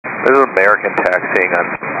There's an American taxiing on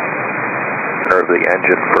the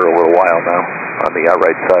engine for a little while now on the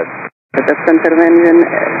right side. At the center of the engine,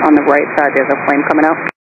 on the right side, there's a flame coming out?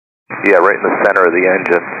 Yeah, right in the center of the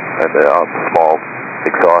engine, and the small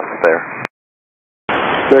exhaust there.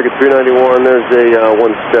 American 391, there's a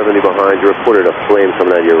 170 behind you. Reported a flame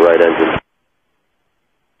coming out of your right engine.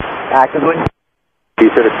 Actively? He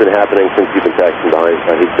said it's been happening since you've been taxiing behind.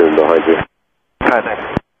 He's been behind you. Hi,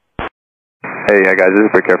 thanks. Hey, yeah, guys, this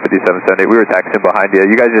is Brick Air 5770. We were taxiing behind you.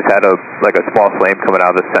 You guys just had a small flame coming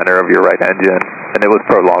out of the center of your right engine, and it was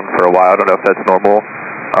prolonged for a while. I don't know if that's normal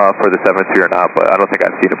for the 7-3 or not, but I don't think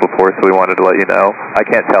I've seen it before, so we wanted to let you know. I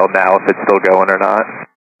can't tell now if it's still going or not.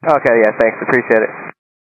 Okay, yeah, thanks. Appreciate it.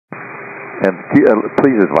 And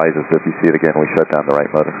please advise us if you see it again, we shut down the right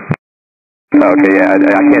motor. Okay, yeah,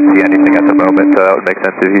 I can't see anything at the moment, so that would make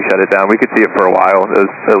sense if you shut it down. We could see it for a while. It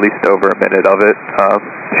was at least over a minute of it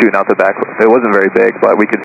shooting out the back. It wasn't very big, but we could